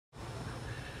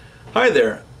Hi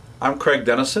there, I'm Craig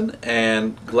Dennison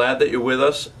and glad that you're with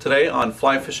us today on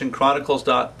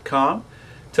flyfishingchronicles.com.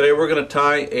 Today we're going to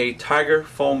tie a tiger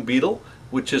foam beetle,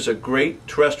 which is a great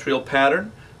terrestrial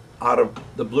pattern out of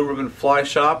the Blue Ribbon Fly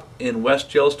Shop in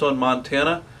West Yellowstone,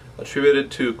 Montana,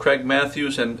 attributed to Craig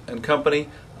Matthews and company,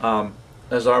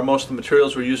 as are most of the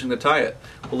materials we're using to tie it.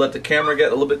 We'll let the camera get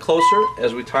a little bit closer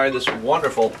as we tie this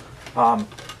wonderful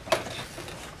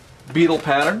beetle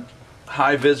pattern.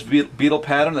 High-vis beetle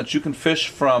pattern that you can fish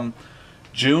from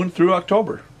June through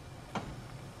October.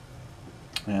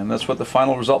 And that's what the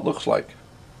final result looks like.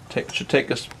 It should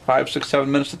take us 5, 6, 7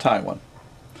 minutes to tie one.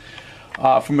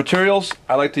 For materials,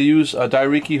 I like to use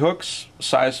Dairiki hooks,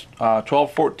 size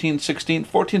 12, 14, 16.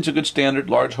 14 is a good standard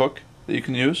large hook that you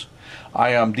can use.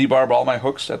 I debarb all my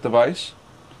hooks at the vise.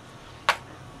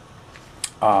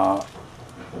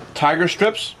 Tiger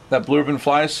strips that Blue Ribbon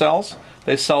Fly sells.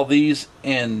 They sell these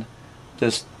in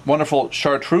this wonderful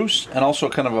chartreuse and also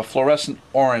kind of a fluorescent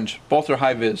orange. Both are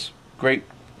high vis. Great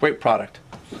product.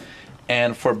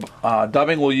 And for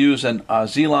dubbing, we'll use an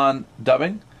Zealand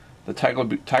dubbing, the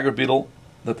tiger beetle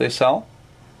that they sell.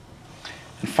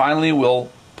 And finally,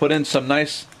 we'll put in some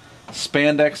nice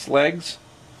spandex legs,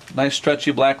 nice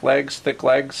stretchy black legs, thick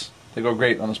legs. They go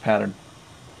great on this pattern.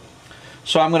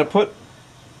 So I'm going to put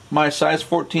my size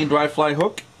 14 dry fly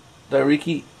hook,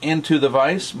 Dairiki, into the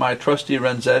vise, my trusty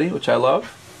Renzetti, which I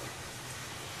love.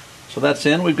 So that's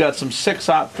in. We've got some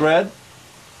 6/0 thread.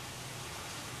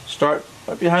 Start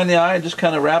right behind the eye and just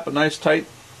kind of wrap a nice tight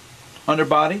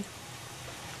underbody.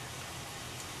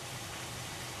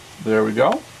 There we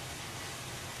go.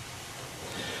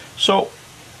 So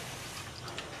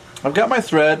I've got my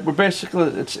thread. We're basically,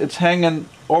 it's hanging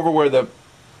over where the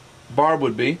barb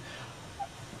would be.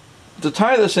 To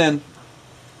tie this in,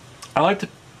 I like to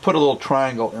put a little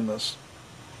triangle in this,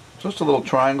 just a little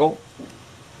triangle,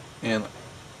 and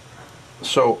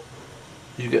so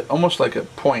you get almost like a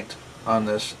point on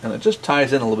this, and it just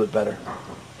ties in a little bit better.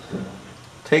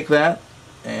 Take that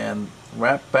and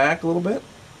wrap back a little bit.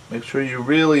 Make sure you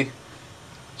really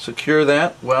secure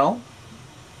that well,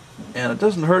 and it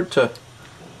doesn't hurt to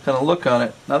kind of look on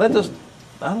it. Now that doesn't,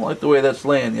 I don't like the way that's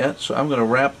laying yet, so I'm going to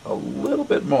wrap a little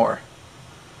bit more.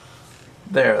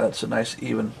 There, that's a nice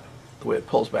even, the way it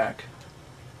pulls back.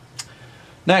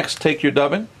 Next, take your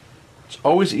dubbing. It's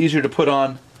always easier to put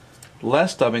on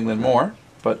less dubbing than more,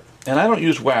 and I don't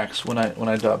use wax when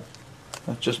I dub.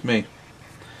 That's just me.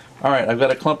 All right, I've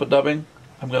got a clump of dubbing.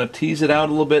 I'm going to tease it out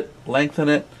a little bit, lengthen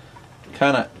it,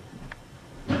 kind of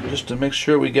just to make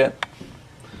sure we get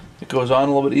it goes on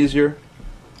a little bit easier,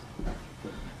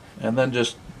 and then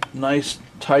just nice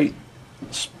tight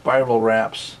spiral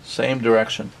wraps, same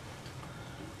direction,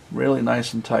 really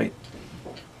nice and tight.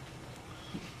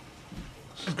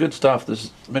 This is good stuff, this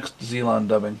mixed Zealand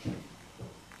dubbing.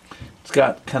 It's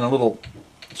got kind of little,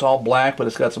 it's all black, but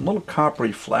it's got some little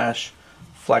coppery flash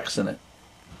flecks in it.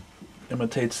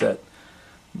 Imitates that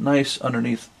nice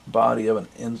underneath body of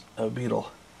a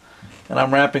beetle. And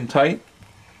I'm wrapping tight.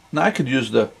 Now I could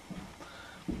use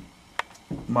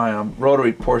my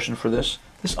rotary portion for this.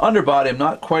 This underbody, I'm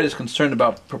not quite as concerned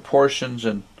about proportions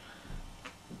and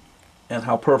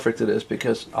how perfect it is,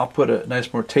 because I'll put a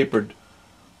nice more tapered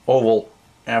oval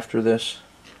after this.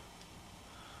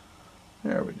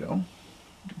 There we go.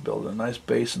 Build a nice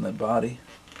base in that body.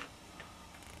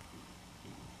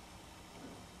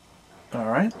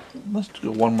 Alright, let's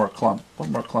do one more clump.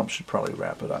 One more clump should probably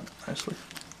wrap it up nicely.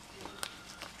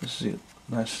 This is a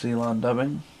nice Zealand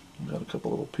dubbing. We've got a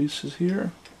couple little pieces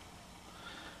here.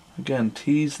 Again,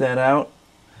 tease that out.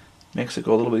 Makes it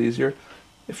go a little bit easier.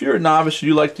 If you're a novice and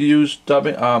you like to use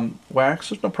dubbing, wax,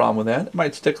 there's no problem with that. It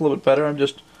might stick a little bit better.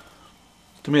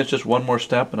 To me, it's just one more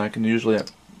step, and I can usually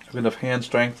have enough hand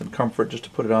strength and comfort just to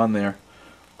put it on there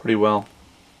pretty well.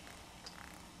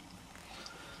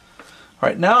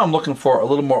 Alright, now I'm looking for a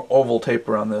little more oval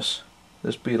taper on this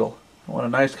beetle. I want a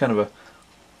nice kind of a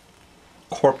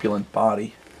corpulent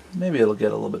body. Maybe it'll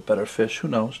get a little bit better fish. Who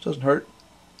knows? Doesn't hurt.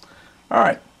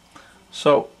 Alright,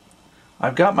 so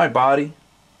I've got my body.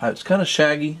 It's kind of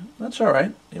shaggy. That's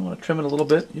alright. You want to trim it a little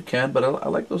bit? You can, but I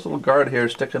like those little guard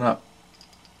hairs sticking up.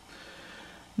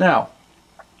 Now,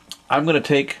 I'm going to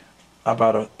take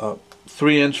about a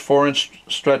 3-inch, 4-inch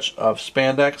stretch of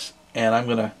spandex, and I'm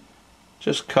going to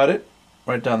just cut it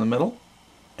right down the middle,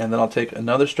 and then I'll take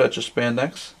another stretch of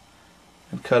spandex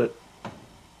and cut it.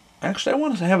 Actually, I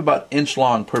want to have about 1 inch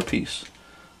long per piece.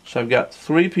 So I've got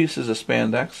 3 pieces of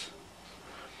spandex.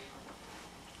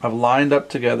 I've lined up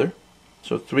together,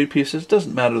 so 3 pieces.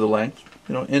 Doesn't matter the length,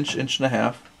 you know, inch, inch and a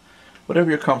half, whatever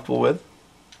you're comfortable with.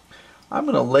 I'm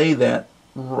going to lay that,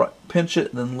 pinch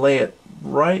it, and then lay it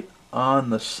right on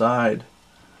the side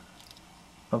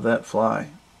of that fly.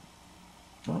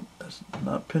 Well, that's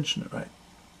not pinching it right.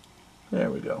 There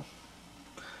we go.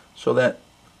 So that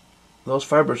those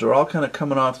fibers are all kind of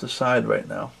coming off the side right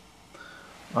now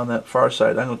on that far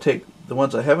side. I'm going to take the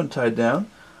ones I haven't tied down.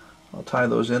 I'll tie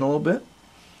those in a little bit,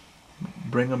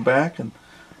 bring them back and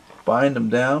bind them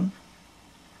down.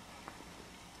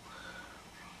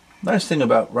 Nice thing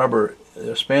about rubber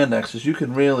spandex is you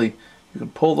can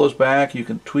pull those back, you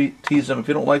can tease them. If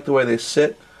you don't like the way they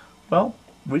sit, well,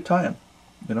 retie them,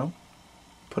 you know,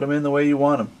 put them in the way you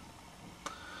want them.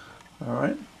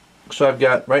 Alright, so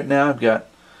right now I've got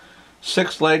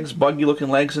 6 legs, buggy looking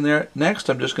legs in there. Next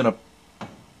I'm just going to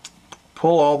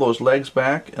pull all those legs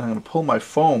back, and I'm going to pull my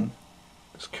foam,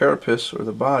 this carapace or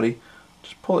the body,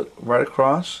 just pull it right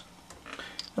across,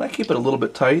 and I keep it a little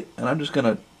bit tight, and I'm just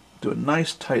going to do a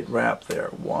nice tight wrap there.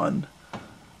 1,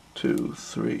 2,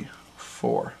 3,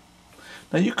 4.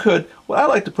 Now you could, well, I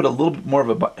like to put a little bit more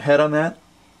of a head on that,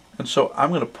 and so I'm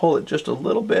going to pull it just a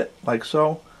little bit like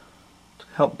so to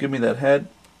help give me that head,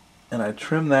 and I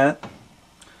trim that.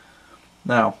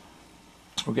 Now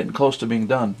we're getting close to being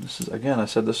done. This is, again, I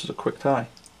said this is a quick tie.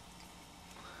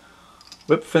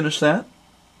 Whip finish that.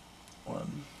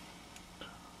 1,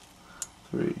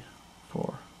 2, 3,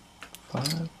 4,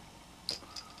 5.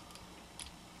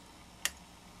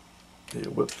 Okay,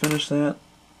 whip finish that.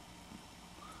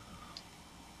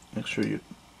 Make sure you.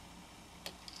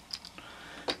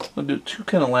 I'm going to do 2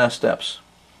 kind of last steps.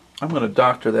 I'm going to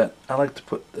doctor that. I like to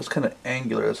put this kind of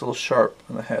angular, it's a little sharp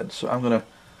on the head. So I'm going to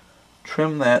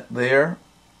trim that there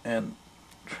and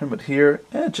trim it here,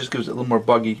 and it just gives it a little more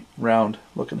buggy, round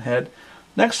looking head.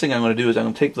 Next thing I'm going to do is I'm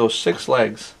going to take those 6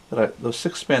 legs, those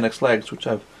 6 spandex legs, which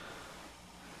I've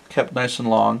kept nice and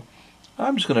long.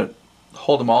 I'm just going to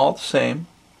hold them all the same.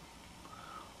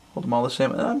 Hold them all the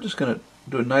same, and I'm just going to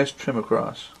do a nice trim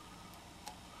across.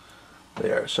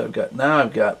 There, so now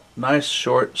I've got nice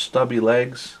short stubby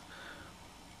legs,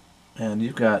 and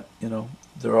you've got, you know,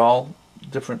 they're all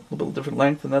different, a little different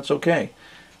length, and that's okay.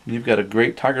 And you've got a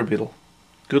great tiger beetle.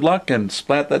 Good luck, and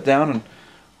splat that down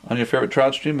on your favorite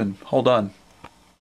trout stream, and hold on.